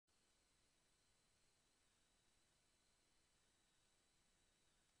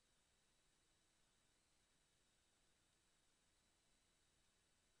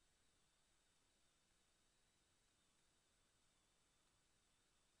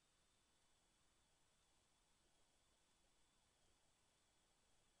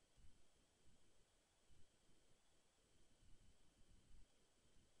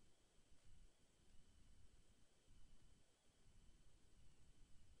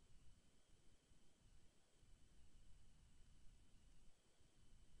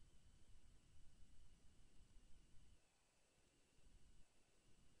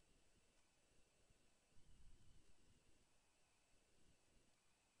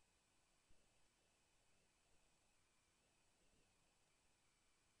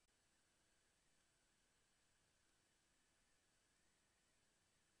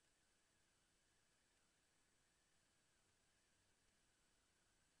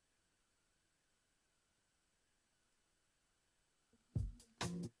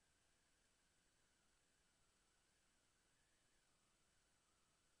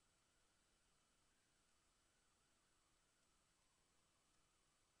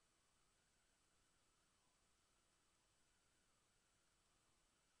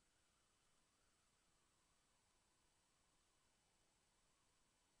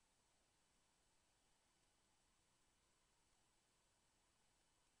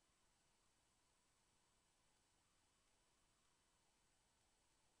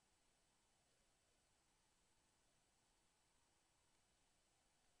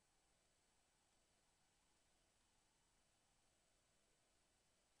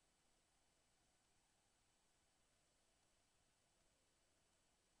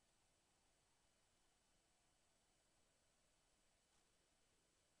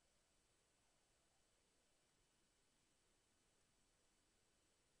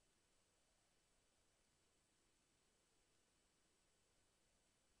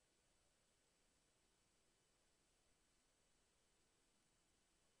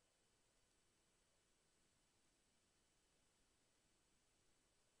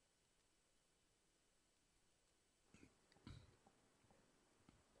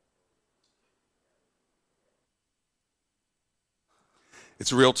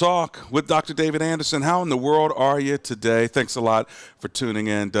It's Real Talk with Dr. David Anderson. How in the world are you today? Thanks a lot for tuning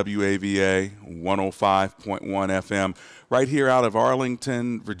in. WAVA 105.1 FM right here out of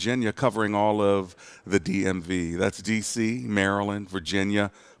Arlington, Virginia, covering all of the DMV. That's D.C., Maryland,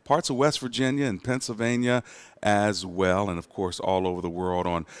 Virginia, parts of West Virginia and Pennsylvania as well, and of course all over the world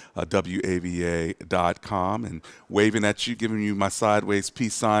on WAVA.com, and waving at you, giving you my sideways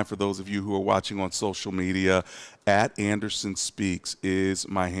peace sign for those of you who are watching on social media. At Anderson Speaks is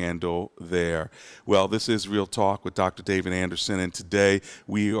my handle there. Well, this is Real Talk with Dr. David Anderson, and today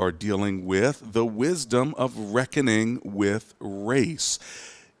we are dealing with the wisdom of reckoning with race.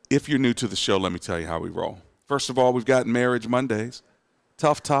 If you're new to the show, let me tell you how we roll. First of all, we've got Marriage Mondays,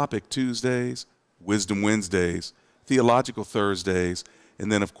 Tough Topic Tuesdays, Wisdom Wednesdays, Theological Thursdays, and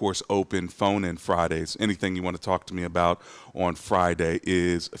then, of course, open phone-in Fridays. Anything you want to talk to me about on Friday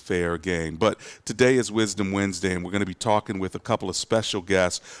is fair game. But today is Wisdom Wednesday, and we're going to be talking with a couple of special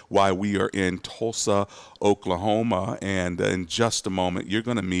guests while we are in Tulsa, Oklahoma. And in just a moment, you're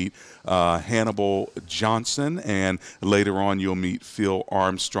going to meet Hannibal Johnson, and later on you'll meet Phil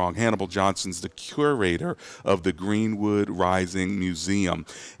Armstrong. Hannibal Johnson's the curator of the Greenwood Rising Museum,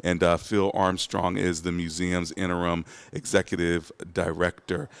 and Phil Armstrong is the museum's interim executive director.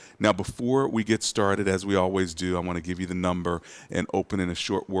 Now, before we get started, as we always do, I want to give you the number and open in a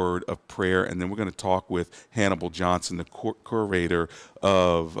short word of prayer, and then we're going to talk with Hannibal Johnson, the curator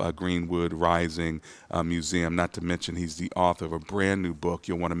of Greenwood Rising Museum. Not to mention, he's the author of a brand new book.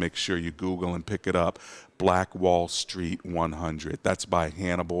 You'll want to make sure you Google and pick it up, Black Wall Street 100. That's by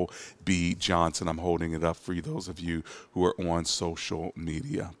Hannibal B. Johnson. I'm holding it up for you, those of you who are on social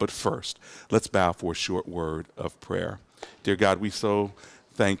media. But first, let's bow for a short word of prayer. Dear God, we so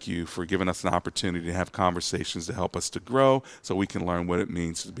thank you for giving us an opportunity to have conversations to help us to grow so we can learn what it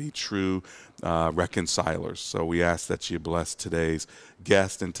means to be true reconcilers. So we ask that you bless today's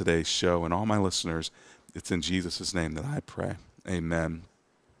guest and today's show and all my listeners. It's in Jesus' name that I pray. Amen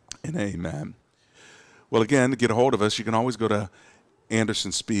and amen. Well, again, to get a hold of us, you can always go to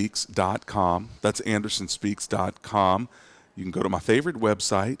AndersonSpeaks.com. That's AndersonSpeaks.com. You can go to my favorite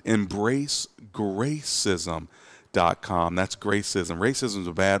website, EmbraceGracism.com. That's gracism. Racism is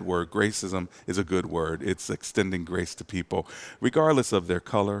a bad word. Gracism is a good word. It's extending grace to people, regardless of their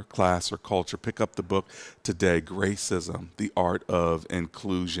color, class, or culture. Pick up the book today, Gracism, The Art of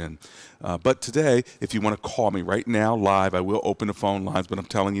Inclusion. But today, if you want to call me right now live, I will open the phone lines, but I'm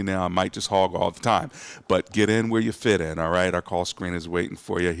telling you now, I might just hog all the time. But get in where you fit in, all right? Our call screen is waiting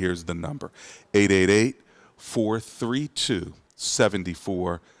for you. Here's the number,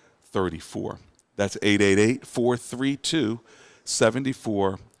 888-432-7434. That's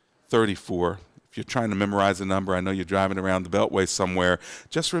 888-432-7434. If you're trying to memorize the number, I know you're driving around the Beltway somewhere,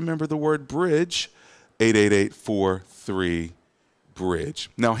 just remember the word bridge, 888-43-BRIDGE.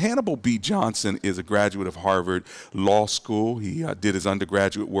 Now, Hannibal B. Johnson is a graduate of Harvard Law School. He did his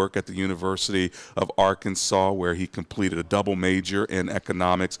undergraduate work at the University of Arkansas, where he completed a double major in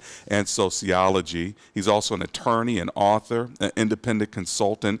economics and sociology. He's also an attorney and author, an independent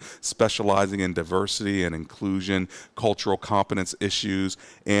consultant specializing in diversity and inclusion, cultural competence issues,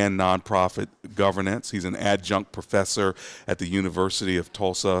 and nonprofit governance. He's an adjunct professor at the University of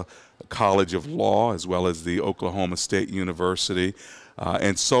Tulsa College of Law, as well as the Oklahoma State University,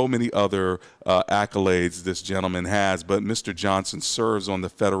 and so many other accolades this gentleman has. But Mr. Johnson serves on the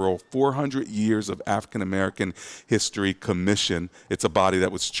federal 400 Years of African American History Commission. It's a body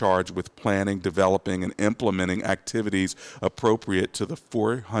that was charged with planning, developing, and implementing activities appropriate to the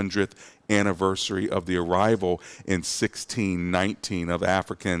 400th anniversary of the arrival in 1619 of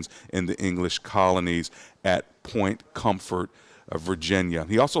Africans in the English colonies at Point Comfort, Virginia.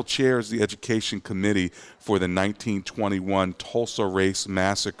 He also chairs the Education Committee for the 1921 Tulsa Race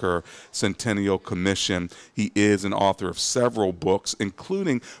Massacre Centennial Commission. He is an author of several books,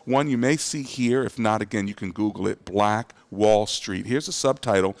 including one you may see here. If not, again, you can Google it, Black Wall Street. Here's a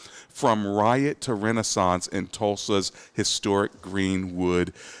subtitle, From Riot to Renaissance in Tulsa's Historic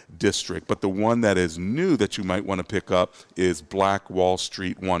Greenwood District. But the one that is new that you might want to pick up is Black Wall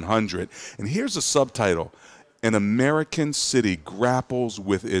Street 100. And here's a subtitle, An American City Grapples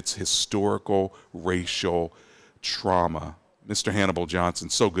with Its Historical Racial Trauma. Mr. Hannibal Johnson,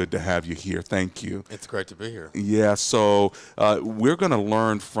 so good to have you here. Thank you. It's great to be here. Yeah, so we're going to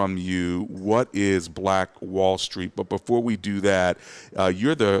learn from you what is Black Wall Street. But before we do that,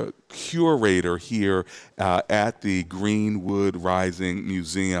 you're the curator here at the Greenwood Rising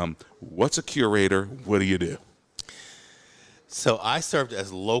Museum. What's a curator? What do you do? So I served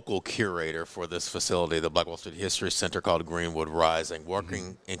as local curator for this facility, the Black Wall Street History Center called Greenwood Rising,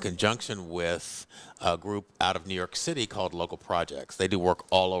 working in conjunction with a group out of New York City called Local Projects. They do work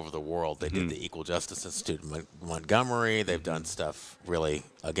all over the world. They did the Equal Justice Institute in Montgomery. They've done stuff really,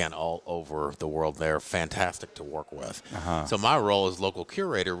 again, all over the world. They're fantastic to work with. So my role as local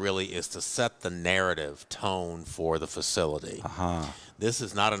curator really is to set the narrative tone for the facility. This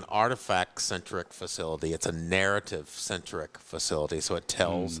is not an artifact-centric facility. It's a narrative-centric facility. So it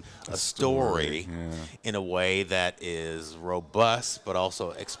tells a story in a way that is robust but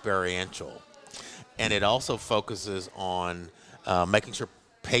also experiential. And it also focuses on making sure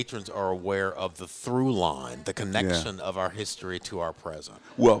patrons are aware of the through line, the connection of our history to our present.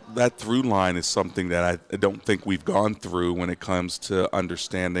 Well, that through line is something that I don't think we've gone through when it comes to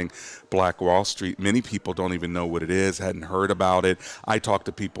understanding Black Wall Street. Many people don't even know what it is, hadn't heard about it. I talk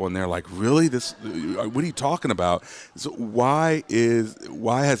to people and they're like, really? What are you talking about? So why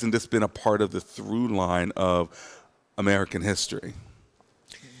hasn't this been a part of the through line of American history?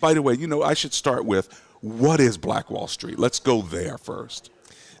 By the way, I should start with, what is Black Wall Street? Let's go there first.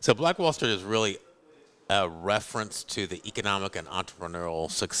 So Black Wall Street is really a reference to the economic and entrepreneurial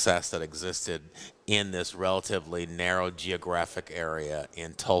success that existed in this relatively narrow geographic area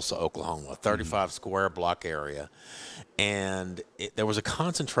in Tulsa, Oklahoma, a 35 square block area. And there was a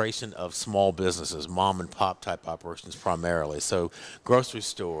concentration of small businesses, mom and pop type operations primarily. So grocery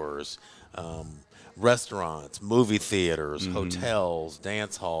stores, restaurants, movie theaters, hotels,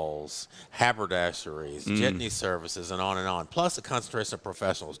 dance halls, haberdasheries, jitney services, and on, plus a concentration of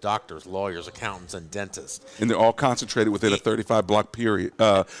professionals, doctors, lawyers, accountants, and dentists. And they're all concentrated within a 35-block period,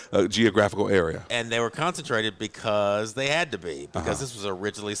 geographical area. And they were concentrated because they had to be, because this was a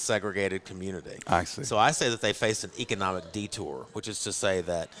rigidly segregated community. I see. So I say that they faced an economic detour, which is to say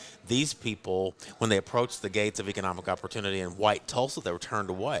that these people, when they approached the gates of economic opportunity in white Tulsa, they were turned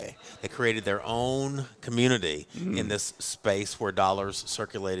away. They created their own community in this space where dollars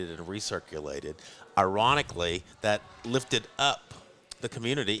circulated and recirculated. Ironically, that lifted up the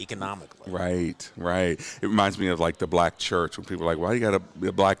community economically. Right. It reminds me of like the black church, when people are like, why you got a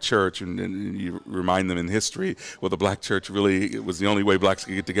black church? And you remind them in history, well, the black church really, it was the only way blacks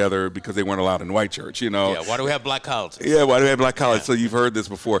could get together because they weren't allowed in the white church, Yeah, why do we have black colleges? Yeah, why do we have black colleges? So you've heard this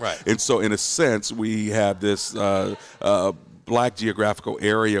before. Right. And so in a sense, we have this black geographical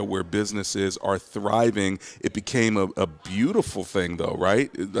area where businesses are thriving. It became a beautiful thing though, right?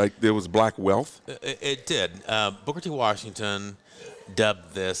 Like there was black wealth. It did. Booker T. Washington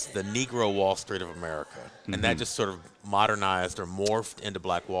dubbed this the Negro Wall Street of America. And that just sort of modernized or morphed into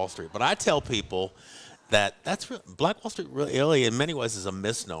Black Wall Street. But I tell people that Black Wall Street really in many ways is a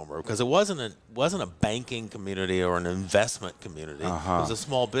misnomer, because it wasn't a banking community or an investment community. It was a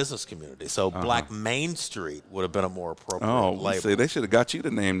small business community. So Black Main Street would have been a more appropriate label. See, they should have got you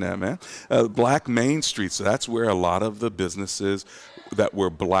to name that, man. Black Main Street. So that's where a lot of the businesses that were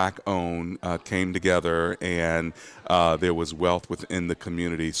black owned came together, and there was wealth within the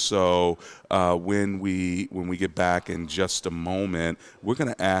community. So when we get back in just a moment, we're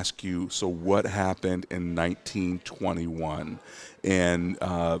going to ask you, so what happened in 1921? And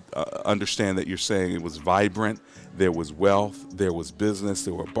understand that you're saying it was vibrant, there was wealth, there was business,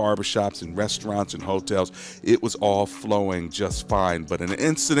 there were barbershops and restaurants and hotels. It was all flowing just fine, but an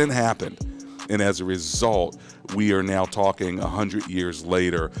incident happened. And as a result, we are now talking 100 years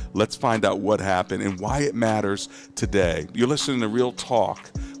later. Let's find out what happened and why it matters today. You're listening to Real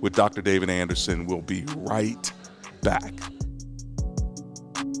Talk with Dr. David Anderson. We'll be right back.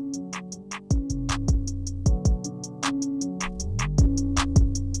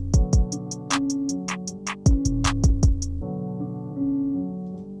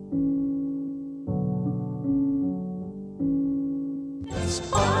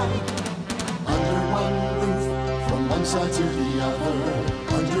 Side to the other,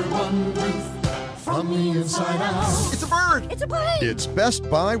 under one roof, from the inside out. It's a bird! It's a plane! It's Best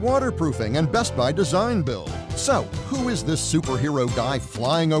Buy Waterproofing and Best Buy Design Build. So, who is this superhero guy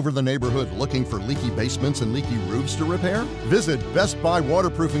flying over the neighborhood looking for leaky basements and leaky roofs to repair? Visit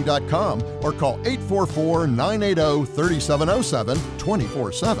bestbuywaterproofing.com or call 844-980-3707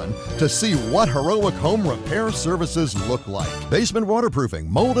 24/7 to see what heroic home repair services look like. Basement waterproofing,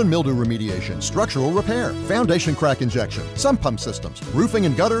 mold and mildew remediation, structural repair, foundation crack injection, sump pump systems, roofing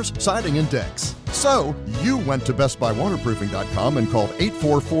and gutters, siding and decks. So, you went to bestbuywaterproofing.com and called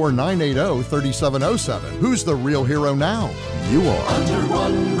 844-980-3707. Who's the real hero now? You are. Under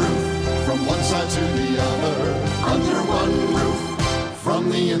one roof, from one side to the other. Under one roof, from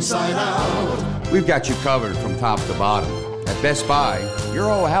the inside out. We've got you covered from top to bottom. At Best Buy, your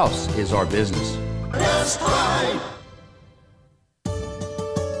whole house is our business. Best Buy.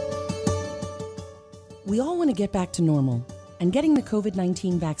 We all want to get back to normal, and getting the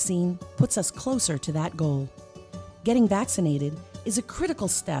COVID-19 vaccine puts us closer to that goal. Getting vaccinated is a critical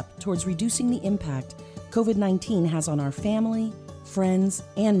step towards reducing the impact COVID-19 has on our family, friends,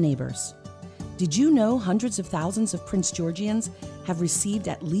 and neighbors. Did you know hundreds of thousands of Prince Georgians have received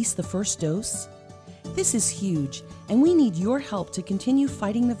at least the first dose? This is huge, and we need your help to continue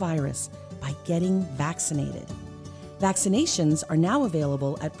fighting the virus by getting vaccinated. Vaccinations are now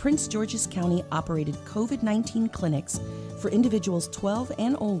available at Prince George's County-operated COVID-19 clinics for individuals 12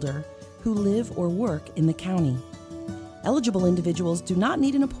 and older who live or work in the county. Eligible individuals do not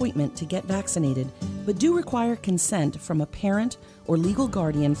need an appointment to get vaccinated, but do require consent from a parent or legal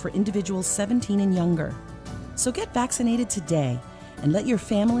guardian for individuals 17 and younger. So get vaccinated today and let your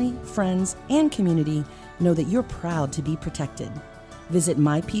family, friends, and community know that you're proud to be protected. Visit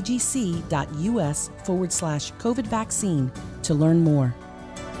mypgc.us/COVID vaccine to learn more.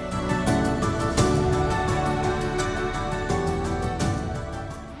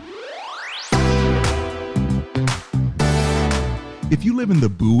 If you live in the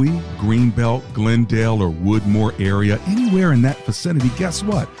Bowie, Greenbelt, Glendale, or Woodmore area, anywhere in that vicinity, guess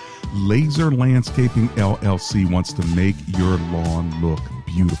what? Laser Landscaping LLC wants to make your lawn look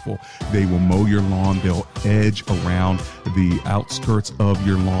beautiful. They will mow your lawn. They'll edge around the outskirts of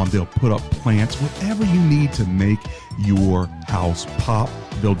your lawn. They'll put up plants, whatever you need to make your house pop.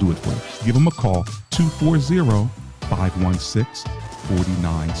 They'll do it for you. Give them a call,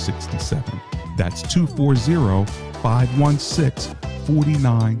 240-516-4967. That's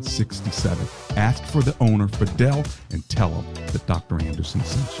 240-516-4967. Ask for the owner, Fidel, and tell him that Dr. Anderson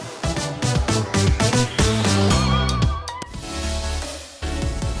sent you.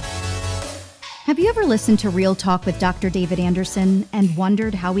 Have you ever listened to Real Talk with Dr. David Anderson and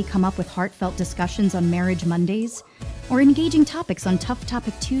wondered how we come up with heartfelt discussions on Marriage Mondays or engaging topics on Tough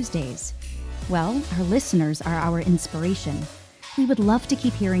Topic Tuesdays? Well, our listeners are our inspiration. We would love to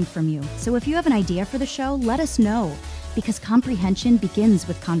keep hearing from you, so if you have an idea for the show, let us know, because comprehension begins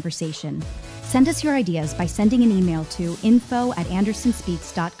with conversation. Send us your ideas by sending an email to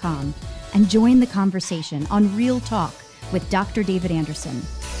info@andersonspeaks.com and join the conversation on Real Talk with Dr. David Anderson.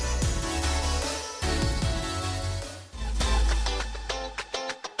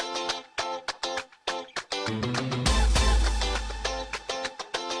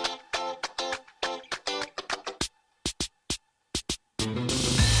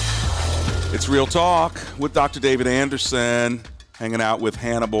 It's Real Talk with Dr. David Anderson, hanging out with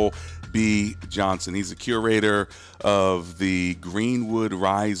Hannibal B. Johnson. He's the curator of the Greenwood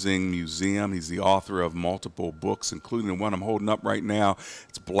Rising Museum. He's the author of multiple books, including the one I'm holding up right now.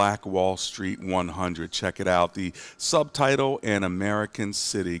 It's Black Wall Street 100. Check it out. The subtitle, An American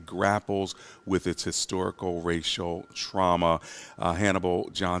City Grapples with Its Historical Racial Trauma. Hannibal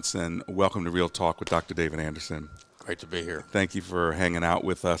Johnson, welcome to Real Talk with Dr. David Anderson. Great to be here. Thank you for hanging out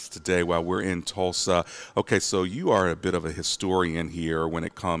with us today while we're in Tulsa. Okay, so you are a bit of a historian here when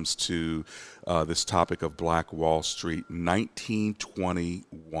it comes to this topic of Black Wall Street.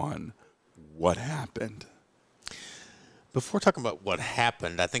 1921. What happened? Before talking about what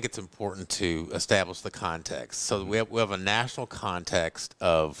happened, I think it's important to establish the context. So we have a national context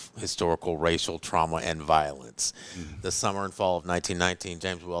of historical racial trauma and violence. The summer and fall of 1919,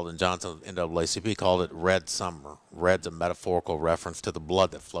 James Weldon Johnson of NAACP called it Red Summer. Red's a metaphorical reference to the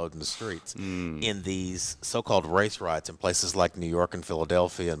blood that flowed in the streets. In these so-called race riots in places like New York and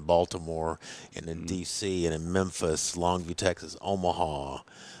Philadelphia and Baltimore and in D.C. and in Memphis, Longview, Texas, Omaha,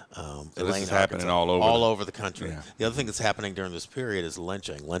 So this is happening all over the country. Yeah. The other thing that's happening during this period is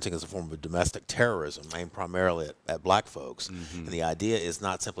lynching. Lynching is a form of domestic terrorism aimed primarily at black folks. And the idea is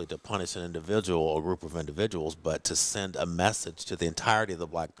not simply to punish an individual or group of individuals, but to send a message to the entirety of the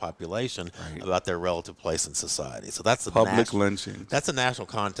black population about their relative place in society. So that's the public lynching. That's a national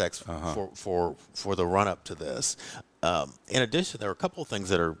context for the run-up to this. In addition, there are a couple of things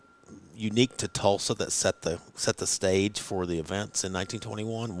that are unique to Tulsa that set the stage for the events in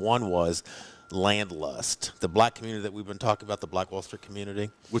 1921. One was land lust. The black community that we've been talking about, the Black Wall Street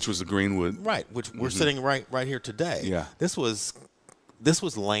community, Which was the Greenwood. right? Which we're sitting right here today. Yeah. This was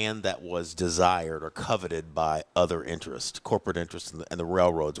land that was desired or coveted by other interests, corporate interests, and the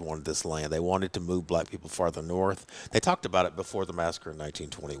railroads wanted this land. They wanted to move black people farther north. They talked about it before the massacre in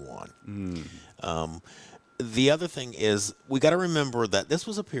 1921. The other thing is we got to remember that this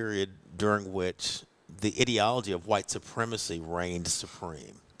was a period during which the ideology of white supremacy reigned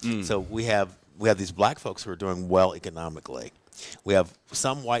supreme. So we have these black folks who are doing well economically. We have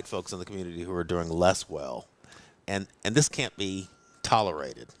some white folks in the community who are doing less well, and this can't be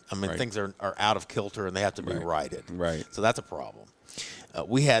tolerated. I mean, things are out of kilter and they have to be righted. Right. So that's a problem.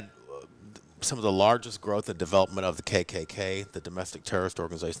 We had some of the largest growth and development of the KKK, the domestic terrorist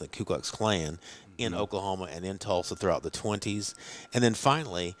organization, the Ku Klux Klan, in Oklahoma and in Tulsa throughout the 20s. And then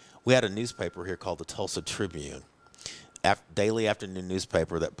finally, we had a newspaper here called the Tulsa Tribune, daily afternoon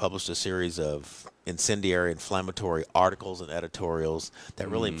newspaper that published a series of incendiary, inflammatory articles and editorials that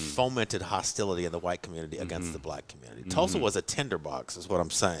really fomented hostility in the white community against the black community. Tulsa was a tinderbox, is what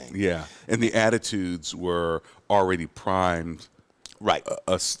I'm saying. Yeah, and the attitudes were already primed, right,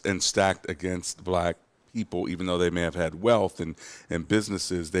 and stacked against black people. Even though they may have had wealth and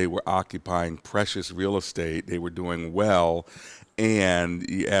businesses, they were occupying precious real estate. They were doing well. And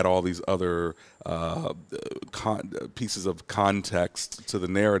you add all these other pieces of context to the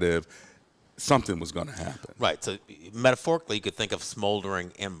narrative, something was going to happen. Right. So metaphorically, you could think of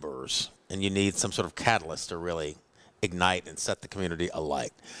smoldering embers, and you need some sort of catalyst to really ignite and set the community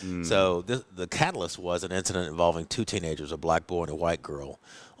alight. So the catalyst was an incident involving two teenagers, a black boy and a white girl,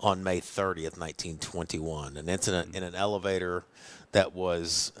 on May 30th, 1921. An incident in an elevator that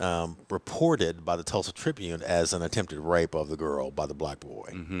was reported by the Tulsa Tribune as an attempted rape of the girl by the black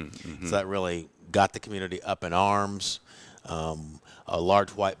boy. So that really got the community up in arms. A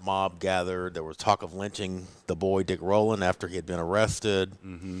large white mob gathered. There was talk of lynching the boy, Dick Rowland, after he had been arrested.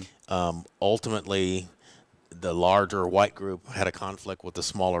 Ultimately, the larger white group had a conflict with the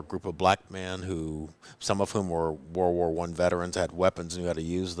smaller group of black men, who some of whom were World War I veterans, had weapons and knew how to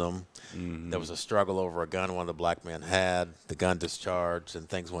use them. There was a struggle over a gun one of the black men had. The gun discharged, and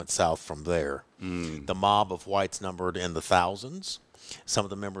things went south from there. The mob of whites numbered in the thousands. Some of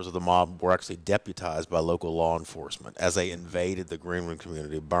the members of the mob were actually deputized by local law enforcement as they invaded the Greenwood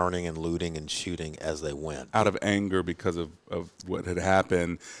community, burning and looting and shooting as they went. Out of anger because of what had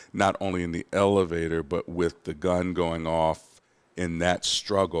happened, not only in the elevator, but with the gun going off in that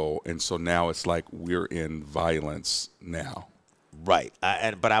struggle. And so now it's like we're in violence now. Right.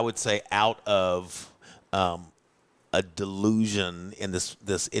 But I would say out of a delusion in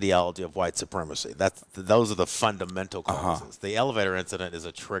this ideology of white supremacy. Those are the fundamental causes. The elevator incident is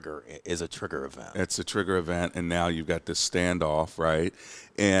a trigger event. It's a trigger event, and now you've got this standoff, right?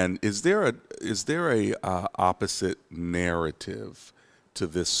 And is there a opposite narrative to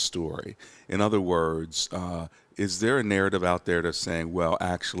this story? In other words, is there a narrative out there that's saying, well,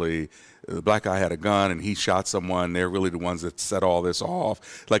 actually, the black guy had a gun and he shot someone, they're really the ones that set all this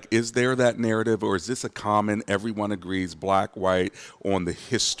off? Like, is there that narrative, or is this a common, everyone agrees, black, white, on the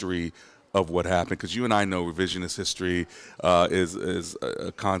history of what happened? Because you and I know revisionist history is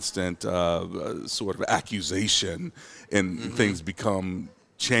a constant sort of accusation, and things become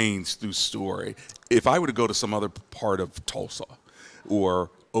changed through story. If I were to go to some other part of Tulsa or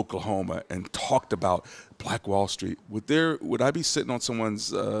Oklahoma and talked about Black Wall Street, would I be sitting on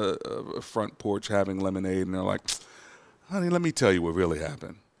someone's front porch having lemonade and they're like, honey, let me tell you what really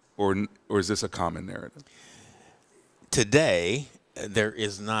happened? Or is this a common narrative? Today, there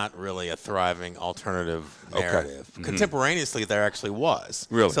is not really a thriving alternative narrative. Okay. Contemporaneously, there actually was.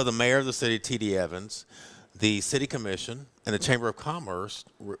 Really? So the mayor of the city, T.D. Evans, the city commission, and the Chamber of Commerce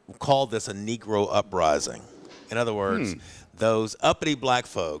called this a Negro uprising. In other words, those uppity black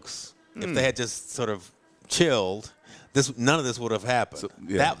folks, if they had just sort of chilled, none of this would have happened. So,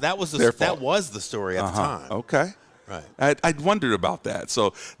 yeah, that was the story at the time. Okay. Right. I wondered about that.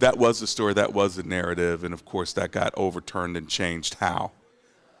 So that was the story, that was the narrative, and of course that got overturned and changed. How?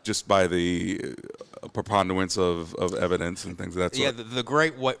 Just by the preponderance of evidence and things of that sort? Yeah, the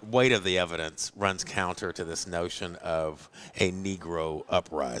great weight of the evidence runs counter to this notion of a Negro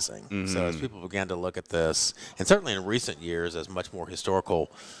uprising. So as people began to look at this, and certainly in recent years as much more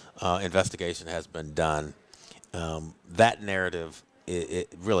historical investigation has been done, that narrative,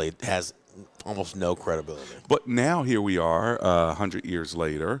 it really has almost no credibility. But now here we are, 100 years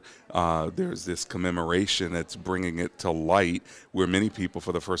later. There's this commemoration that's bringing it to light, where many people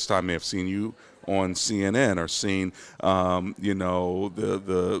for the first time may have seen you on CNN or seen,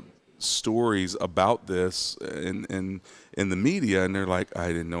 the stories about this in the media, and they're like, I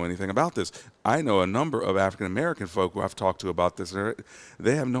didn't know anything about this. I know a number of African American folk who I've talked to about this.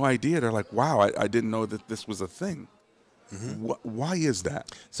 They have no idea. They're like, wow, I didn't know that this was a thing. Why is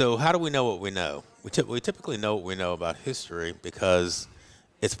that? So how do we know what we know? We typically know what we know about history because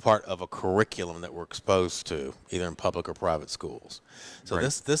it's part of a curriculum that we're exposed to, either in public or private schools. So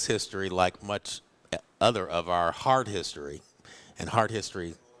this history, like much other of our hard history, and hard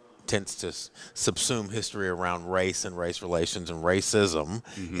history tends to subsume history around race and race relations and racism,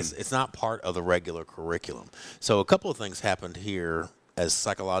 it's not part of the regular curriculum. So a couple of things happened here as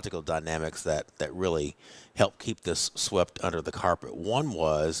psychological dynamics that really helped keep this swept under the carpet. One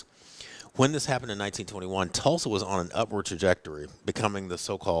was When this happened in 1921, Tulsa was on an upward trajectory, becoming the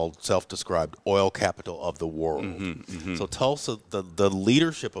so-called self-described oil capital of the world. So Tulsa, the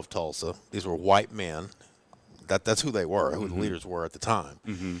leadership of Tulsa, these were white men. That's who they were, who the leaders were at the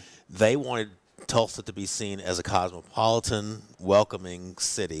time. They wanted Tulsa to be seen as a cosmopolitan, welcoming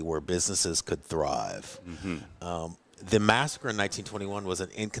city where businesses could thrive. The massacre in 1921 was an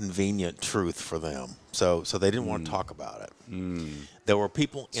inconvenient truth for them, so they didn't want to talk about it. There were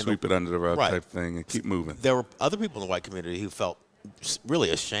people sweep it under the rug type thing and keep moving. There were other people in the white community who felt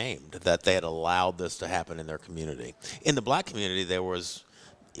really ashamed that they had allowed this to happen in their community. In the black community, there was,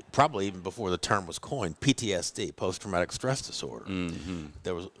 probably even before the term was coined, PTSD, post-traumatic stress disorder.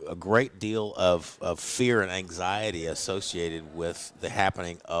 There was a great deal of fear and anxiety associated with the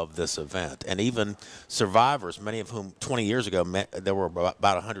happening of this event. And even survivors, many of whom 20 years ago, there were about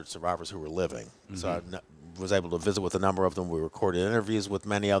 100 survivors who were living. So I was able to visit with a number of them. We recorded interviews with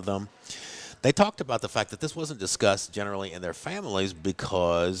many of them. They talked about the fact that this wasn't discussed generally in their families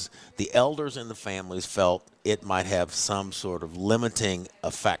because the elders in the families felt it might have some sort of limiting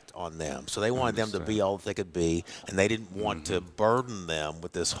effect on them. So they wanted them to be all that they could be, and they didn't want to burden them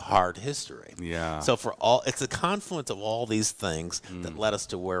with this hard history. So it's a confluence of all these things that led us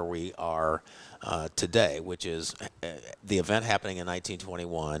to where we are today, which is the event happening in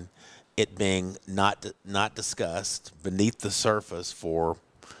 1921, it being not discussed beneath the surface for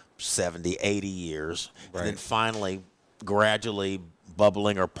 70, 80 years, and then finally gradually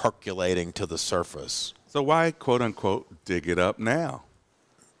bubbling or percolating to the surface. So why, quote unquote, dig it up now?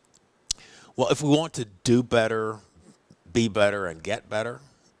 Well, if we want to do better, be better, and get better,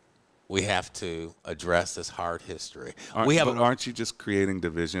 we have to address this hard history. Aren't you just creating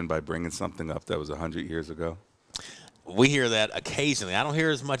division by bringing something up that was 100 years ago? We hear that occasionally. I don't hear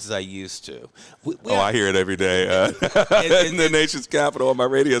as much as I used to. I hear it every day in the nation's capital on my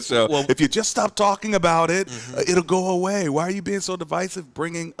radio show. Well, if you just stop talking about it, it'll go away. Why are you being so divisive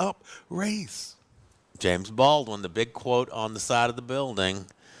bringing up race? James Baldwin, the big quote on the side of the building,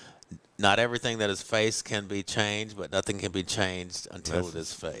 not everything that is faced can be changed, but nothing can be changed until it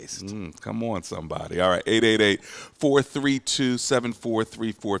is faced. Come on, somebody. All right,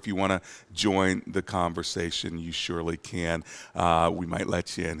 888-432-7434. If you want to join the conversation, you surely can. We might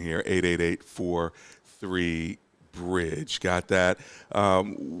let you in here. 888-43-BRIDGE. Got that?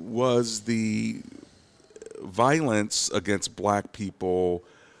 Was the violence against black people,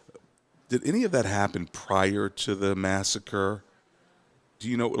 did any of that happen prior to the massacre? Do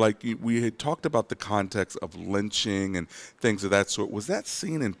you know, like we had talked about the context of lynching and things of that sort. Was that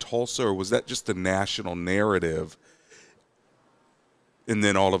seen in Tulsa, or was that just a national narrative? And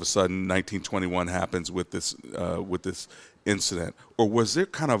then all of a sudden, 1921 happens with this incident, or was there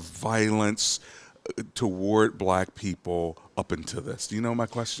kind of violence toward black people up into this? Do you know my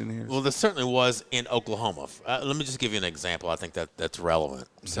question here? Well, there certainly was in Oklahoma. Let me just give you an example. I think that's relevant.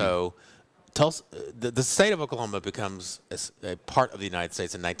 So. Tulsa, the state of Oklahoma becomes a part of the United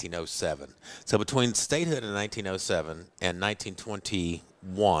States in 1907. So between statehood in 1907 and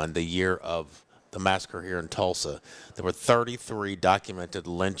 1921, the year of the massacre here in Tulsa, there were 33 documented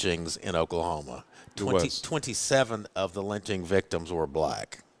lynchings in Oklahoma. 27 of the lynching victims were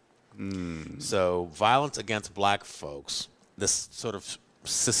black. So violence against black folks, this sort of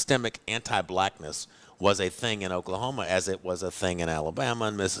systemic anti-blackness, was a thing in Oklahoma as it was a thing in Alabama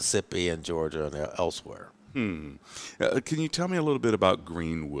and Mississippi and Georgia and elsewhere. Can you tell me a little bit about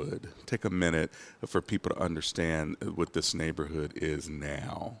Greenwood? Take a minute for people to understand what this neighborhood is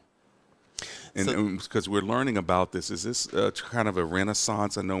now. And because we're learning about this, is this kind of a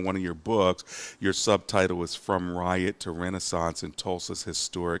renaissance? I know one of your books, your subtitle is From Riot to Renaissance in Tulsa's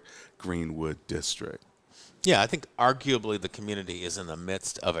Historic Greenwood District. Yeah, I think arguably the community is in the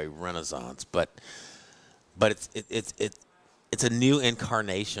midst of a renaissance, but it's a new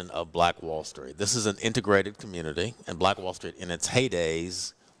incarnation of Black Wall Street. This is an integrated community, and Black Wall Street in its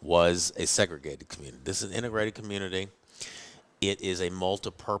heydays was a segregated community. This is an integrated community. It is a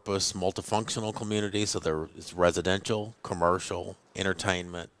multi-purpose, multifunctional community, so there is residential, commercial,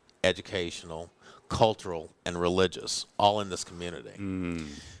 entertainment, educational, cultural, and religious, all in this community.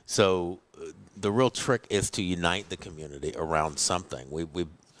 So the real trick is to unite the community around something.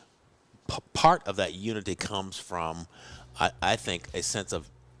 Part of that unity comes from, I think, a sense of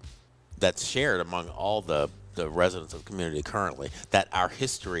that's shared among all the residents of the community currently, that our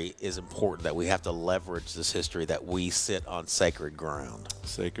history is important, that we have to leverage this history, that we sit on sacred ground.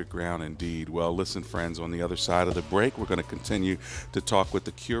 Sacred ground indeed. Well, listen, friends, on the other side of the break, we're going to continue to talk with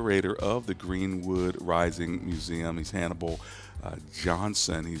the curator of the Greenwood Rising Museum. He's Hannibal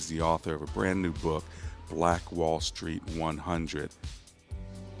Johnson. He's the author of a brand new book, Black Wall Street 100.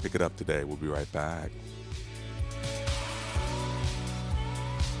 Pick it up today. We'll be right back.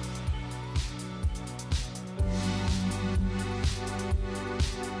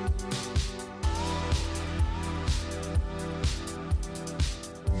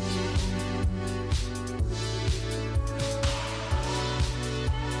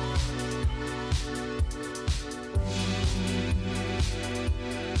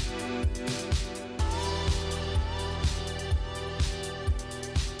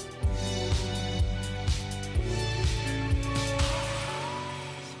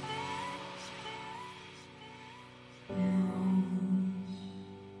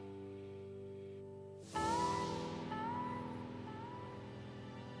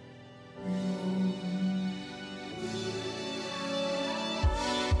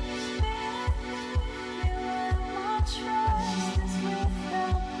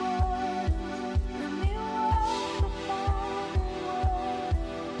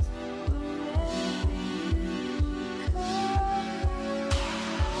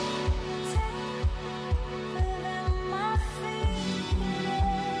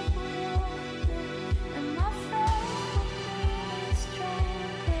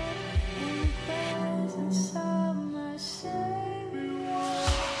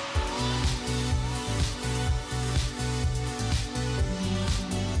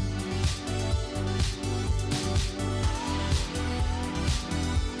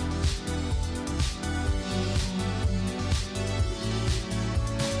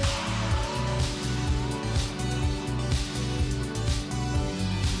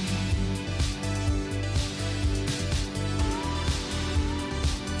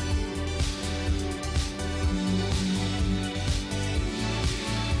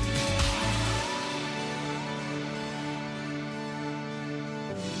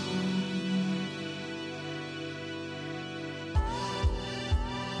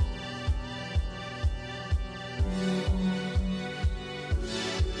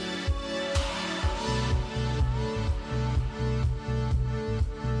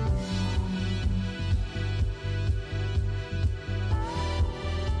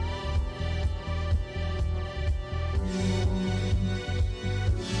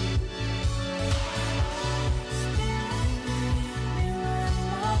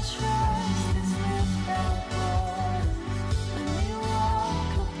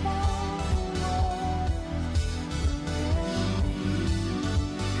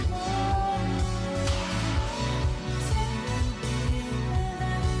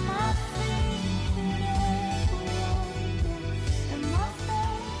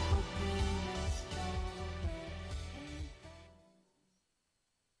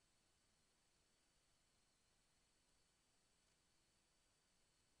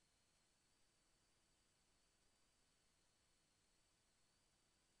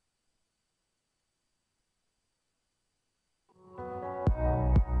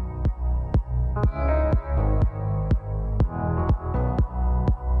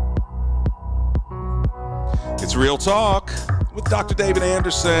 It's Real Talk with Dr. David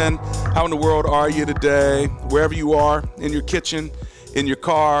Anderson. How in the world are you today? Wherever you are, in your kitchen, in your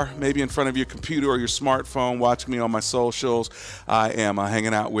car, maybe in front of your computer or your smartphone, watching me on my socials. I am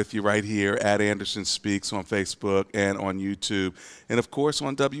hanging out with you right here at Anderson Speaks on Facebook and on YouTube. And, of course,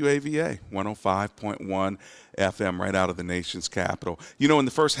 on WAVA 105.1 FM right out of the nation's capital. You know, in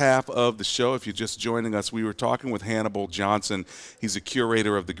the first half of the show, if you're just joining us, we were talking with Hannibal Johnson. He's a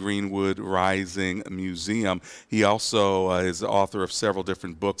curator of the Greenwood Rising Museum. He also is the author of several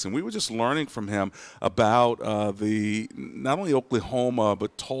different books, and we were just learning from him about the not only Oklahoma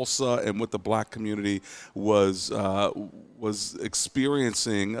but Tulsa and what the black community was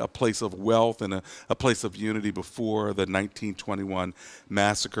experiencing, a place of wealth and a place of unity before the 1921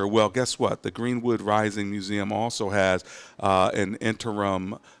 massacre. Well, guess what? The Greenwood Rising Museum also has an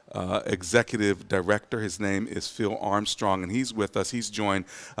interim executive director. His name is Phil Armstrong, and he's with us. He's joined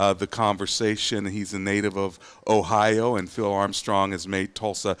the conversation. He's a native of Ohio, and Phil Armstrong has made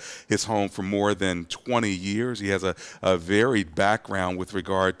Tulsa his home for more than 20 years. He has a varied background with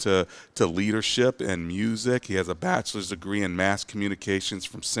regard to leadership and music. He has a bachelor's degree in mass communications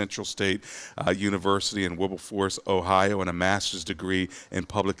from Central State University in Wilberforce, Ohio, and a master's degree in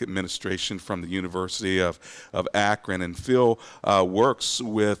public administration from the University of Akron. And Phil works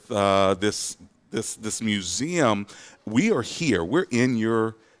with this museum. We are here. We're in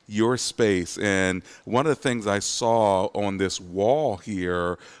your space, and one of the things I saw on this wall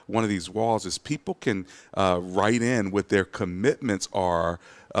here, one of these walls, is people can write in what their commitments are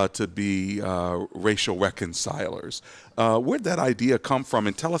to be racial reconcilers. Where'd that idea come from?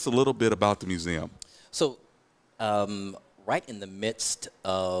 And tell us a little bit about the museum. So right in the midst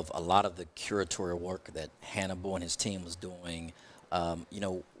of a lot of the curatorial work that Hannibal and his team was doing, you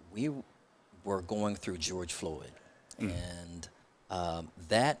know, we were going through George Floyd, and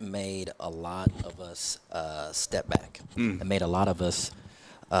that made a lot of us step back. It made a lot of us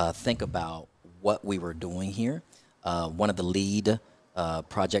think about what we were doing here. One of the lead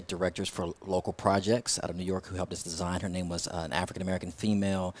project directors for local projects out of New York who helped us design, her name was an African-American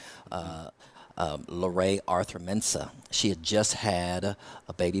female, Lorraine Arthur Mensah. She had just had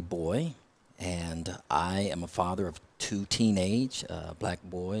a baby boy, and I am a father of 2 teenage black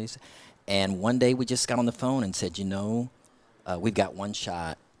boys. And one day we just got on the phone and said, you know, we've got one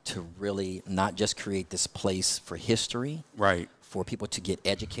shot to really not just create this place for history, right, for people to get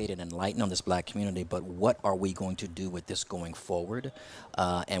educated and enlightened on this black community, but what are we going to do with this going forward?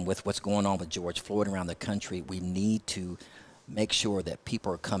 And with what's going on with George Floyd around the country, we need to make sure that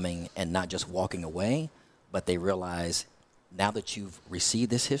people are coming and not just walking away, but they realize now that you've received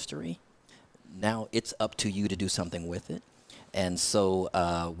this history, now it's up to you to do something with it. And so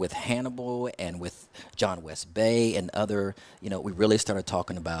with Hannibal and with John West Bay and other, you know, we really started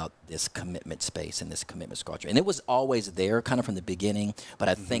talking about this commitment space and this commitment sculpture. And it was always there kind of from the beginning, but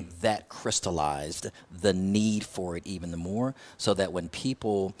I think that crystallized the need for it even more, so that when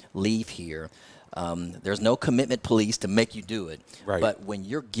people leave here, there's no commitment police to make you do it. Right. But when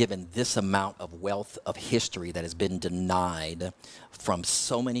you're given this amount of wealth of history that has been denied from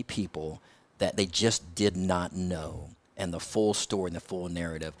so many people that they just did not know, and the full story and the full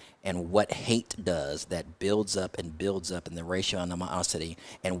narrative, and what hate does that builds up and the racial animosity,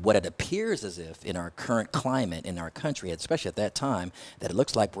 and what it appears as if in our current climate in our country, especially at that time, that it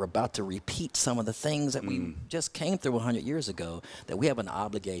looks like we're about to repeat some of the things that we just came through 100 years ago, that we have an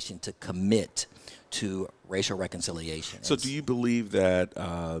obligation to commit to racial reconciliation. So do you believe that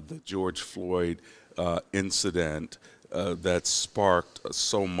the George Floyd incident that sparked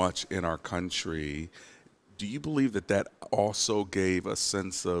so much in our country, do you believe that that also gave a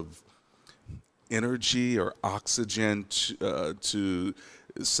sense of energy or oxygen to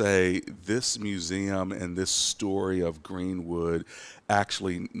say this museum and this story of Greenwood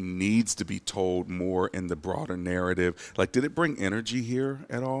actually needs to be told more in the broader narrative? Like, did it bring energy here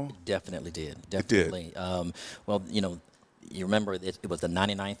at all? Definitely did. Definitely. It did. Well, you know, you remember it was the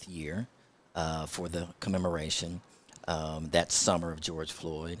 99th year for the commemoration that summer of George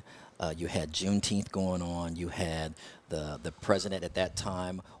Floyd. You had Juneteenth going on. You had the president at that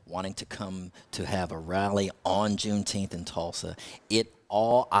time wanting to come to have a rally on Juneteenth in Tulsa.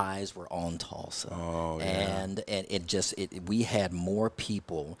 All eyes were on Tulsa. Oh, yeah. And we had more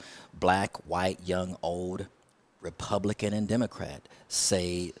people, black, white, young, old, Republican and Democrat,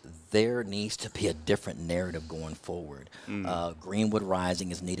 say there needs to be a different narrative going forward. Greenwood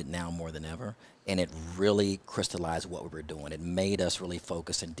Rising is needed now more than ever, and it really crystallized what we were doing. It made us really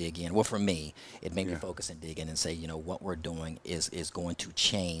focus and dig in. Well, for me, it made me focus and dig in and say, you know, what we're doing is going to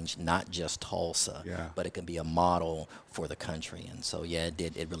change not just Tulsa, but it can be a model for the country. And so, yeah, it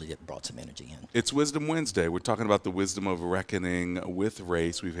did. It really did brought some energy in. It's Wisdom Wednesday. We're talking about the wisdom of reckoning with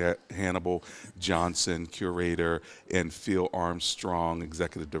race. We've had Hannibal Johnson, curator, and Phil Armstrong,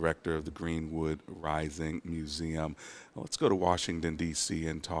 executive director of the Greenwood Rising Museum. Let's go to Washington, D.C.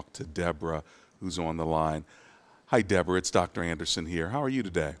 and talk to Deborah, who's on the line. Hi, Deborah. It's Dr. Anderson here. How are you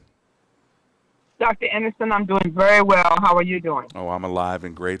today? Dr. Anderson, I'm doing very well. How are you doing? Oh, I'm alive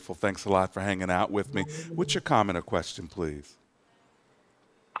and grateful. Thanks a lot for hanging out with me. What's your comment or question, please?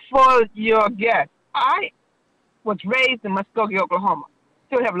 For your guest, I was raised in Muskogee, Oklahoma.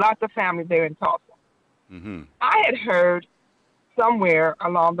 Still have lots of family there in Tulsa. I had heard somewhere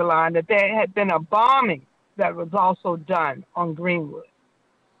along the line that there had been a bombing that was also done on Greenwood.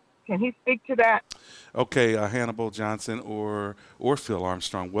 Can he speak to that? Okay, Hannibal Johnson or Phil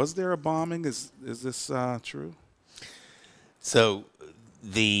Armstrong. Was there a bombing? Is this true? So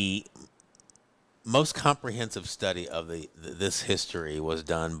the most comprehensive study of this history was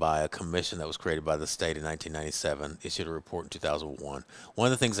done by a commission that was created by the state in 1997, issued a report in 2001. One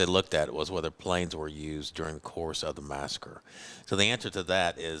of the things they looked at was whether planes were used during the course of the massacre. So the answer to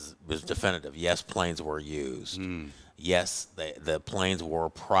that is definitive. Yes, planes were used. Yes, the planes were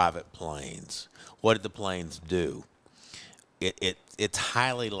private planes. What did the planes do? It's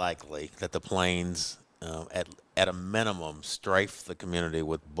highly likely that the planes, at a minimum, strafed the community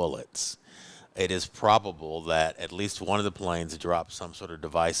with bullets. It is probable that at least one of the planes dropped some sort of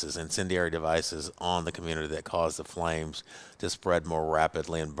devices, incendiary devices, on the community that caused the flames to spread more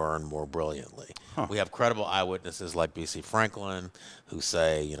rapidly and burn more brilliantly. We have credible eyewitnesses like B.C. Franklin who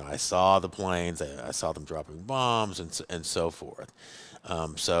say, you know, I saw the planes, I saw them dropping bombs, and so forth.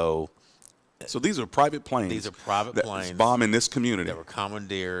 So So these are private planes. These are private planes bombing this community that were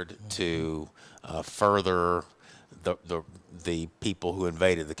commandeered to further the people who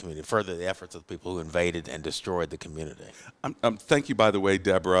invaded the community, further the efforts of the people who invaded and destroyed the community. Thank you, by the way,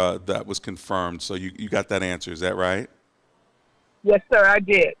 Deborah. That was confirmed. So you got that answer. Is that right? Yes, sir, I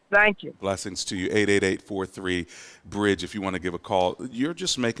did. Thank you. Blessings to you. 888-43-BRIDGE if you want to give a call. You're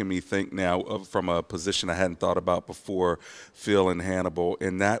just making me think now from a position I hadn't thought about before, Phil and Hannibal,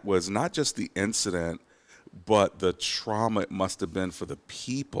 and that was not just the incident, but the trauma it must have been for the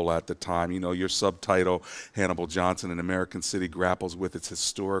people at the time. You know, your subtitle, Hannibal Johnson, An American City Grapples with Its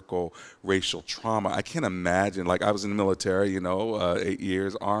Historical Racial Trauma. I can't imagine, like I was in the military, 8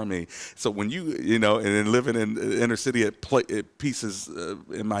 years, Army. So when and then living in the inner city at pieces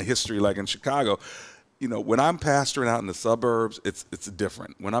in my history, like in Chicago, when I'm pastoring out in the suburbs, it's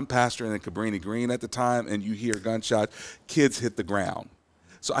different. When I'm pastoring in Cabrini Green at the time and you hear gunshots, kids hit the ground.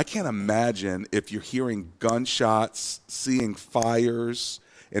 So I can't imagine if you're hearing gunshots, seeing fires,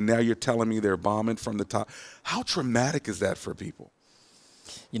 and now you're telling me they're bombing from the top. How traumatic is that for people?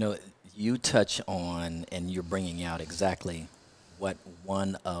 You touch on, and you're bringing out exactly what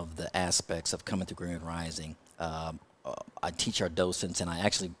one of the aspects of coming to Greenwood Rising. I teach our docents, and I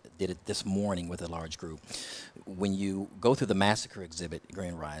actually did it this morning with a large group. When you go through the massacre exhibit,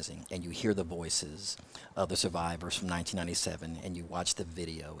 Greenwood Rising, and you hear the voices of the survivors from 1997, and you watch the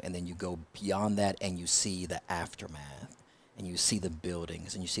video, and then you go beyond that and you see the aftermath, and you see the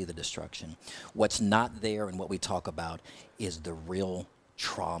buildings, and you see the destruction. What's not there and what we talk about is the real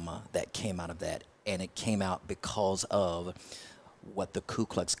trauma that came out of that, and it came out because of what the Ku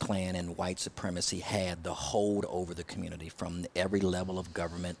Klux Klan and white supremacy had the hold over the community from every level of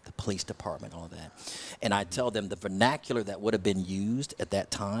government, the police department, all of that. And I tell them the vernacular that would have been used at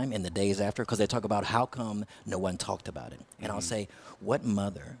that time in the days after, because they talk about how come no one talked about it. And I'll say, what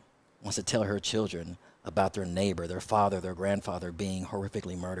mother wants to tell her children about their neighbor, their father, their grandfather being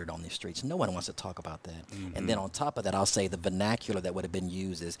horrifically murdered on these streets? No one wants to talk about that. And then on top of that, I'll say the vernacular that would have been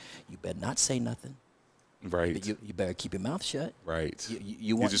used is, you better not say nothing. Right. You better keep your mouth shut. Right.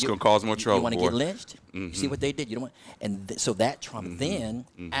 You're just going to cause more trouble. You want to get lynched? You see what they did? You don't want, and so that trauma. Then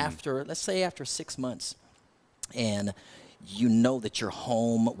after, let's say after 6 months, and you know that your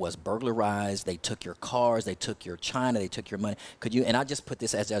home was burglarized, they took your cars, they took your china, they took your money. Could you? And I just put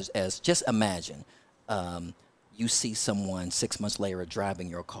this as just imagine, you see someone 6 months later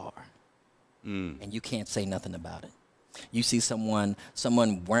driving your car, and you can't say nothing about it. You see someone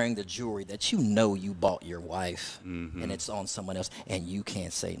wearing the jewelry that you bought your wife, and it's on someone else, and you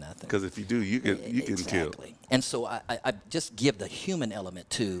can't say nothing. Because if you do, you get killed. And so I just give the human element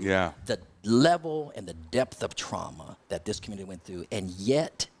to the level and the depth of trauma that this community went through, and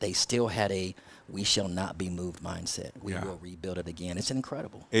yet they still had a we shall not be moved mindset. We will rebuild it again. It's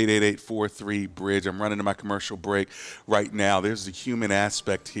incredible. 888-43-BRIDGE. I'm running to my commercial break right now. There's the human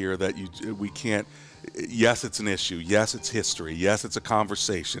aspect here that we can't. Yes, it's an issue. Yes, it's history. Yes, it's a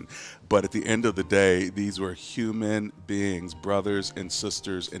conversation. But at the end of the day, these were human beings, brothers and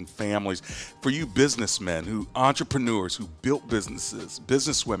sisters and families. For you businessmen, entrepreneurs who built businesses,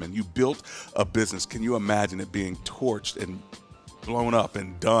 businesswomen, you built a business. Can you imagine it being torched and blown up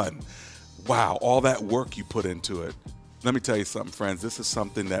and done? Wow, all that work you put into it. Let me tell you something, friends. This is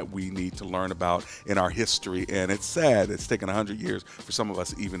something that we need to learn about in our history, and it's sad. It's taken 100 years for some of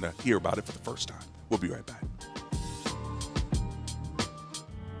us even to hear about it for the first time. We'll be right back.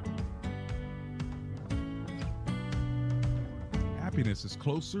 Happiness is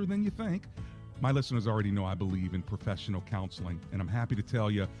closer than you think. My listeners already know I believe in professional counseling, and I'm happy to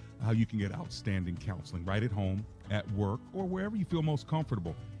tell you how you can get outstanding counseling right at home, at work, or wherever you feel most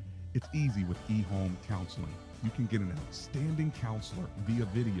comfortable. It's easy with eHome Counseling. You can get an outstanding counselor via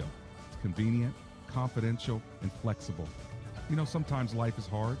video. It's convenient, confidential, and flexible. Sometimes life is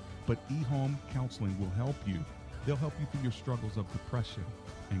hard, but eHome Counseling will help you. They'll help you through your struggles of depression,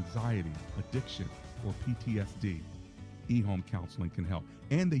 anxiety, addiction, or PTSD. eHome Counseling can help,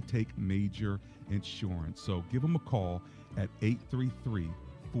 and they take major insurance. So give them a call at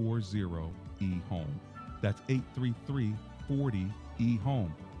 833-40-EHOME. That's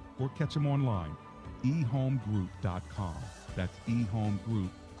 833-40-EHOME. Or catch them online, ehomegroup.com. That's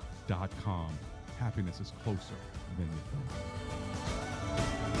ehomegroup.com. Happiness is closer than you think.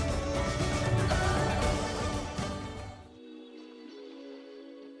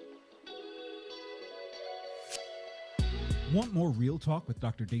 Want more Real Talk with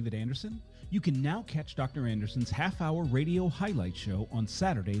Dr. David Anderson? You can now catch Dr. Anderson's half-hour radio highlight show on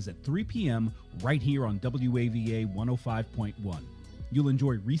Saturdays at 3 p.m. right here on WAVA 105.1. You'll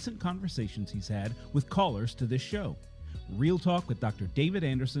enjoy recent conversations he's had with callers to this show. Real Talk with Dr. David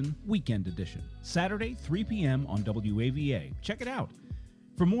Anderson, Weekend Edition, Saturday, 3 p.m. on WAVA. Check it out.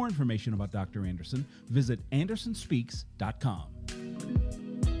 For more information about Dr. Anderson, visit andersonspeaks.com.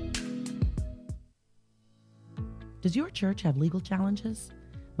 Does your church have legal challenges?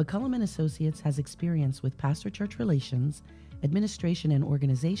 McCullum & Associates has experience with pastor-church relations, administration and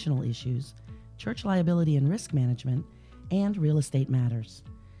organizational issues, church liability and risk management, and real estate matters.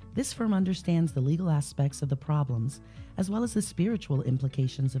 This firm understands the legal aspects of the problems as well as the spiritual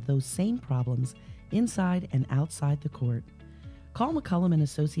implications of those same problems inside and outside the court. Call McCullum &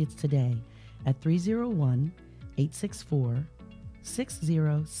 Associates today at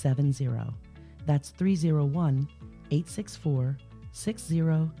 301-864-6070. That's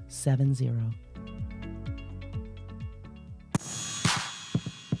 301-864-6070.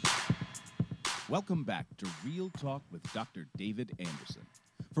 Welcome back to Real Talk with Dr. David Anderson.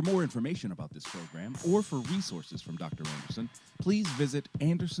 For more information about this program or for resources from Dr. Anderson, please visit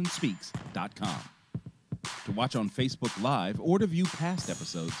andersonspeaks.com. To watch on Facebook Live or to view past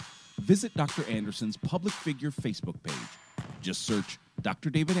episodes, visit Dr. Anderson's public figure Facebook page. Just search Dr.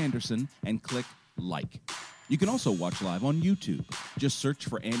 David Anderson and click like. You can also watch live on YouTube. Just search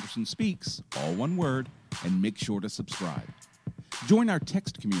for Anderson Speaks, all one word, and make sure to subscribe. Join our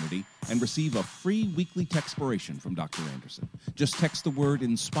text community and receive a free weekly textpiration from Dr. Anderson. Just text the word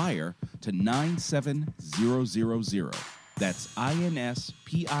INSPIRE to 97000. That's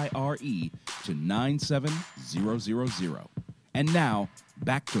INSPIRE to 97000. And now,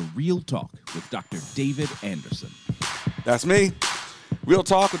 back to Real Talk with Dr. David Anderson. That's me. Real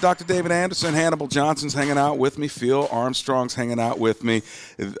Talk with Dr. David Anderson. Hannibal Johnson's hanging out with me. Phil Armstrong's hanging out with me.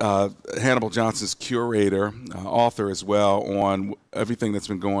 Hannibal Johnson's curator, author as well, on everything that's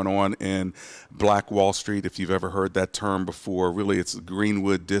been going on in Black Wall Street. If you've ever heard that term before, really it's the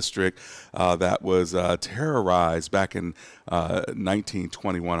Greenwood district that was terrorized back in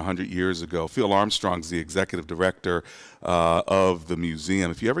 1921, 100 years ago. Phil Armstrong's the executive director of the museum.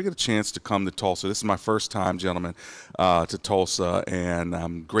 If you ever get a chance to come to Tulsa, this is my first time, gentlemen, to Tulsa, and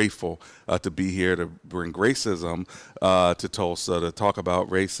I'm grateful to be here to bring racism to Tulsa, to talk about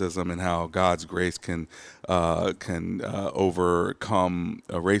racism and how God's grace can overcome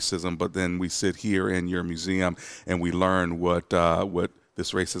racism. But then we sit here in your museum and we learn what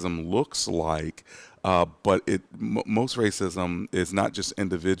this racism looks like. But most racism is not just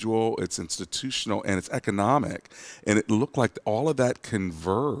individual, it's institutional and it's economic. And it looked like all of that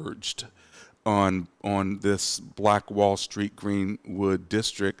converged on this Black Wall Street Greenwood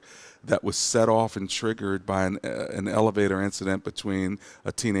district that was set off and triggered by an elevator incident between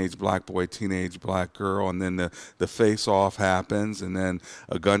a teenage black boy, teenage black girl, and then the face-off happens, and then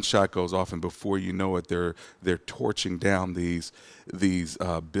a gunshot goes off, and before you know it, they're torching down these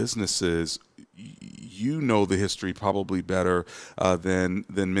businesses. You know the history probably better than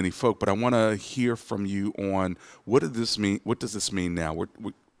many folk, but I want to hear from you on what does this mean? What does this mean now?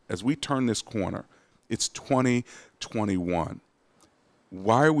 As we turn this corner, it's 2021.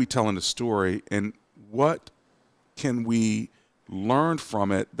 Why are we telling the story, and what can we learn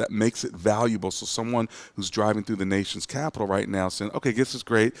from it that makes it valuable? So someone who's driving through the nation's capital right now saying, okay, this is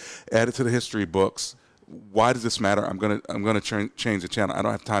great, add it to the history books. Why does this matter? I'm gonna change the channel. I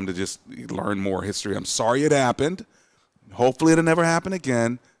don't have time to just learn more history. I'm sorry it happened. Hopefully it'll never happen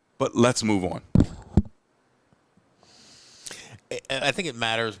again, but let's move on. I think it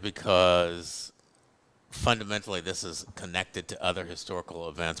matters because fundamentally this is connected to other historical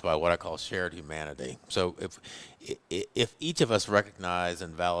events by what I call shared humanity. So if each of us recognize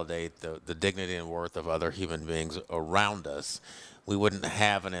and validate the dignity and worth of other human beings around us, we wouldn't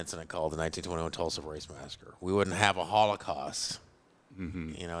have an incident called the 1921 Tulsa Race Massacre. We wouldn't have a Holocaust,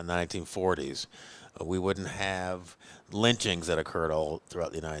 in the 1940s. We wouldn't have lynchings that occurred all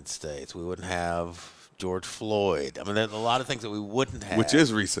throughout the United States. We wouldn't have George Floyd. I mean, there's a lot of things that we wouldn't have. Which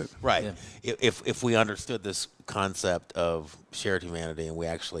is recent. Right. Yeah. If we understood this concept of shared humanity and we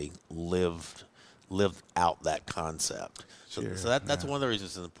actually lived out that concept. So that's one of the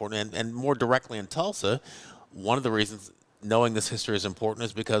reasons it's important. And more directly in Tulsa, one of the reasons knowing this history is important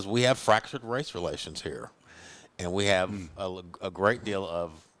is because we have fractured race relations here. And we have a great deal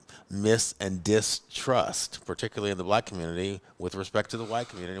of mis and distrust, particularly in the black community, with respect to the white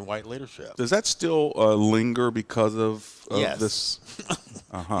community and white leadership. Does that still linger because of yes. this?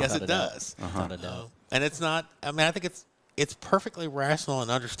 Yes, it does. And it's not, I mean, I think it's perfectly rational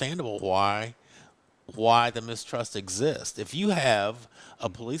and understandable why the mistrust exists. If you have a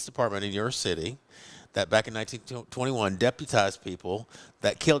police department in your city that back in 1921 deputized people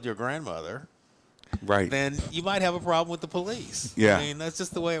that killed your grandmother, Right. then you might have a problem with the police. Yeah. I mean, that's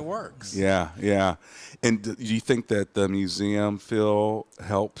just the way it works. Yeah, yeah. And do you think that the museum, Phil,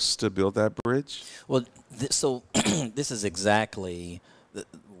 helps to build that bridge? Well, so this is exactly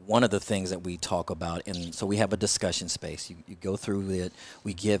one of the things that we talk about. And so we have a discussion space. You go through it.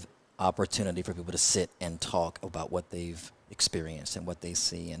 We give opportunity for people to sit and talk about what they've experienced and what they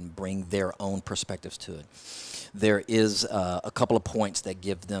see and bring their own perspectives to it. There is a couple of points that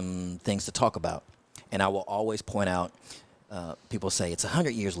give them things to talk about. And I will always point out, people say, it's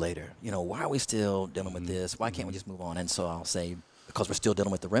 100 years later. You know, why are we still dealing with this? Why can't we just move on? And so I'll say, because we're still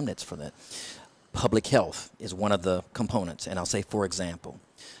dealing with the remnants for that. Public health is one of the components. And I'll say, for example,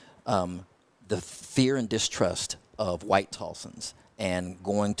 the fear and distrust of white Tulsans and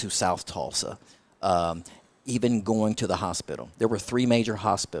going to South Tulsa, even going to the hospital. There were 3 major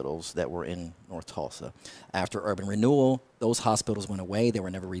hospitals that were in North Tulsa. After urban renewal, those hospitals went away. They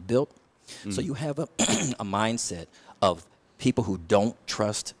were never rebuilt. So you have a mindset of people who don't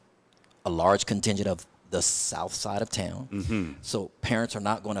trust a large contingent of the south side of town. So parents are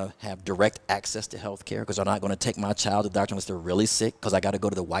not going to have direct access to health care because they're not going to take my child to the doctor unless they're really sick because I got to go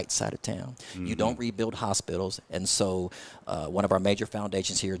to the white side of town. You don't rebuild hospitals. And so one of our major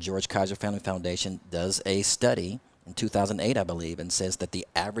foundations here, George Kaiser Family Foundation, does a study in 2008, I believe, and says that the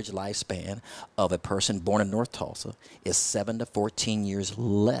average lifespan of a person born in North Tulsa is 7 to 14 years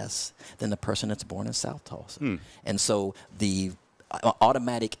less than the person that's born in South Tulsa. And so the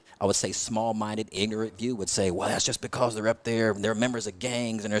automatic, I would say, small-minded, ignorant view would say, well, that's just because they're up there, and they're members of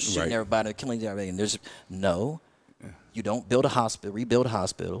gangs, and they're shooting everybody, they're killing everybody. And there's no, you don't build a hospital, rebuild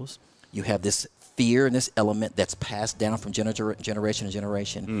hospitals. You have this fear and this element that's passed down from generation to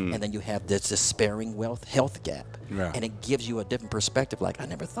generation, and then you have this despairing health gap, and it gives you a different perspective. Like, I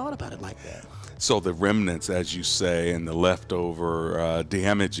never thought about it like that. So the remnants, as you say, and the leftover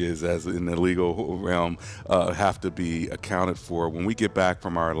damages, as in the legal realm, have to be accounted for. When we get back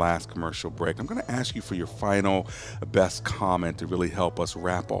from our last commercial break, I'm going to ask you for your final best comment to really help us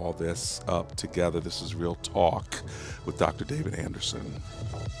wrap all this up together. This is Real Talk with Dr. David Anderson.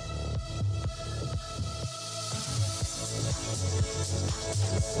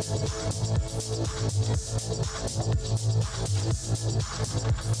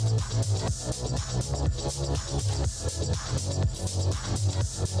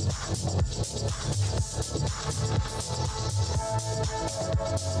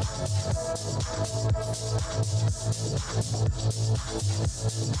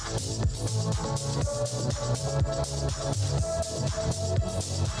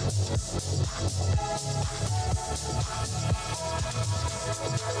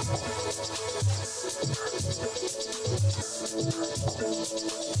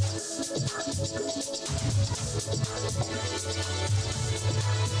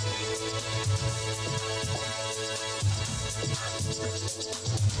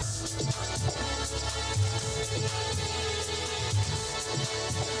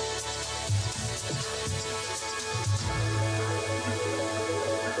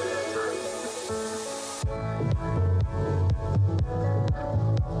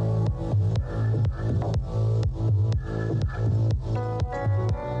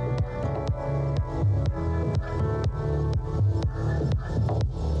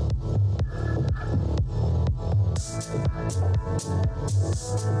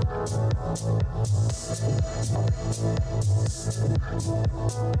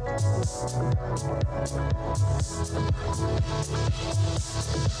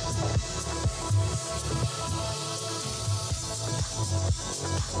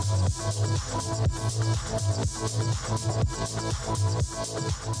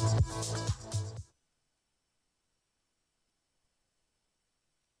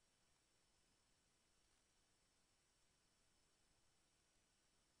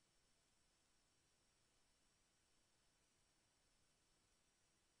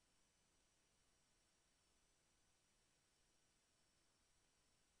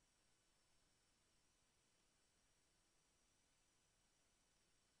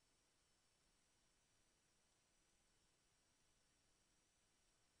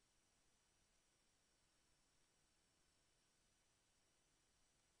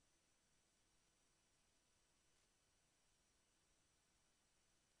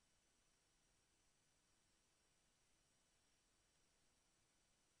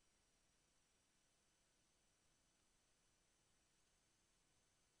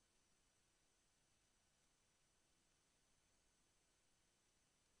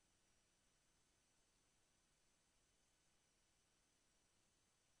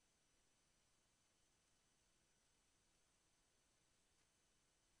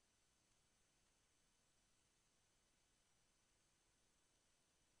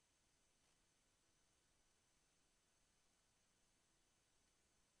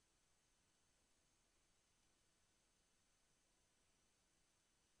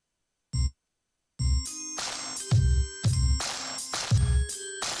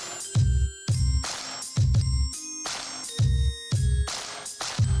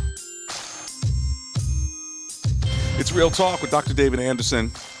 It's Real Talk with Dr. David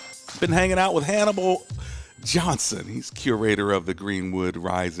Anderson. Been hanging out with Hannibal Johnson. He's curator of the Greenwood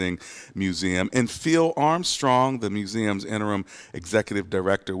Rising Museum. And Phil Armstrong, the museum's interim executive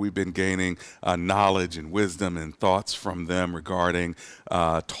director. We've been gaining knowledge and wisdom and thoughts from them regarding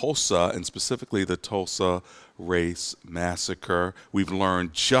Tulsa, and specifically the Tulsa Race Massacre. We've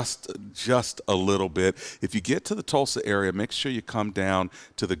learned just a little bit. If you get to the Tulsa area, make sure you come down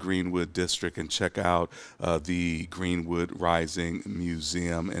to the Greenwood district and check out the Greenwood Rising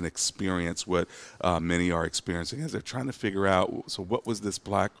Museum and experience what many are experiencing as they're trying to figure out, so what was this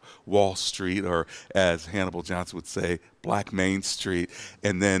Black Wall Street, or as Hannibal Johnson would say, Black Main Street,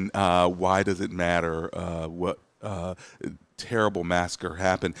 and then why does it matter what terrible massacre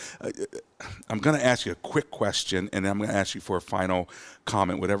happened? I'm going to ask you a quick question, and I'm going to ask you for a final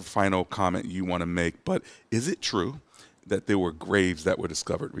comment, whatever final comment you want to make. But is it true that there were graves that were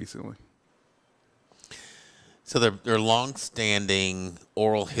discovered recently? So there are long-standing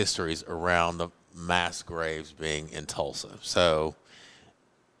oral histories around the mass graves being in Tulsa. So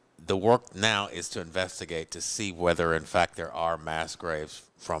the work now is to investigate to see whether, in fact, there are mass graves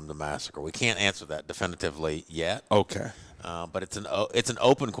from the massacre. We can't answer that definitively yet. Okay. But it's an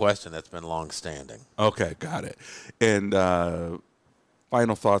open question that's been long-standing. Okay, got it. And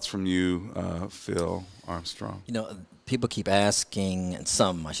final thoughts from you, Phil Armstrong. You know, people keep asking, and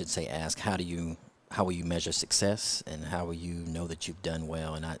some, I should say, ask, how will you measure success, and how will you know that you've done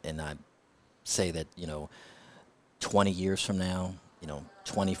well? And I say that, 20 years from now,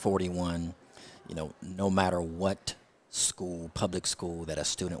 2041, no matter what public school that a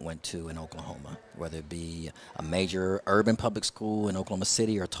student went to in Oklahoma, whether it be a major urban public school in Oklahoma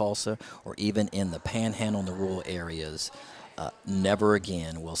City or Tulsa, or even in the Panhandle and the rural areas, never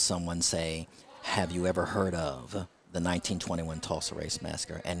again will someone say, have you ever heard of the 1921 Tulsa Race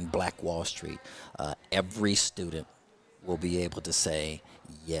Massacre and Black Wall Street? Every student will be able to say,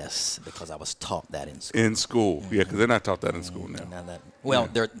 yes, because I was taught that in school. In school, yeah, because they're not taught that in school now. Well,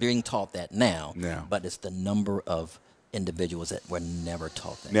 they're being taught that now, but it's the number of individuals that were never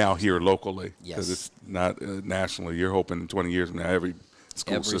taught that. Now here locally, because yes. it's not nationally. You're hoping in 20 years from now every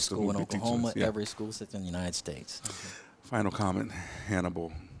school system school will in be teaching Oklahoma, this. Yeah. every school system in the United States. Final comment,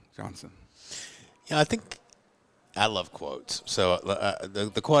 Hannibal Johnson. Yeah, I think I love quotes. So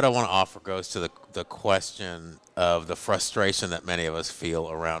the quote I want to offer goes to the question of the frustration that many of us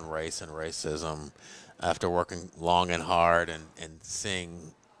feel around race and racism after working long and hard and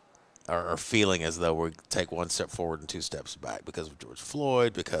seeing or feeling as though we take one step forward and two steps back because of George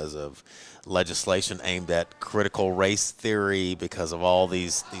Floyd, because of legislation aimed at critical race theory, because of all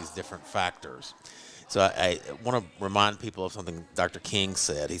these different factors. So I want to remind people of something Dr. King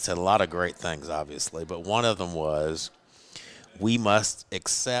said. He said a lot of great things, obviously, but one of them was, we must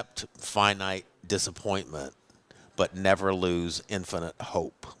accept finite disappointment, but never lose infinite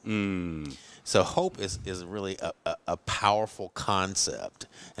hope. So hope is really a powerful concept,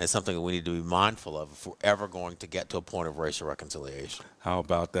 and it's something that we need to be mindful of if we're ever going to get to a point of racial reconciliation. How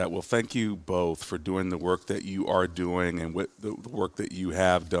about that? Well, thank you both for doing the work that you are doing and the work that you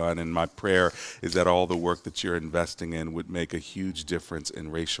have done. And my prayer is that all the work that you're investing in would make a huge difference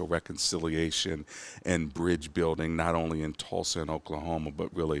in racial reconciliation and bridge building, not only in Tulsa and Oklahoma,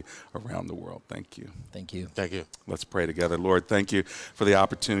 but really around the world. Thank you. Thank you. Thank you. Let's pray together. Lord, thank you for the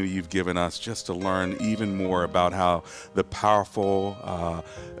opportunity you've given us just to learn even more about how the powerful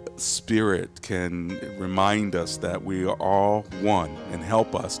Spirit can remind us that we are all one, and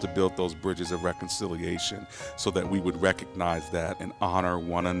help us to build those bridges of reconciliation so that we would recognize that and honor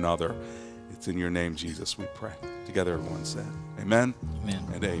one another. It's in your name, Jesus, we pray. Together, everyone said, amen, amen,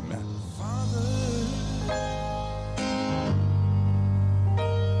 and amen. Father,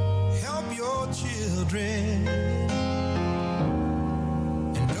 help your children,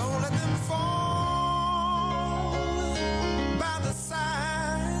 and don't let them fall by the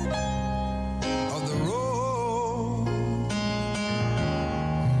side of the road.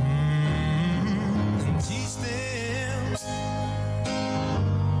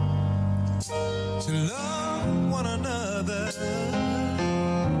 To love one another.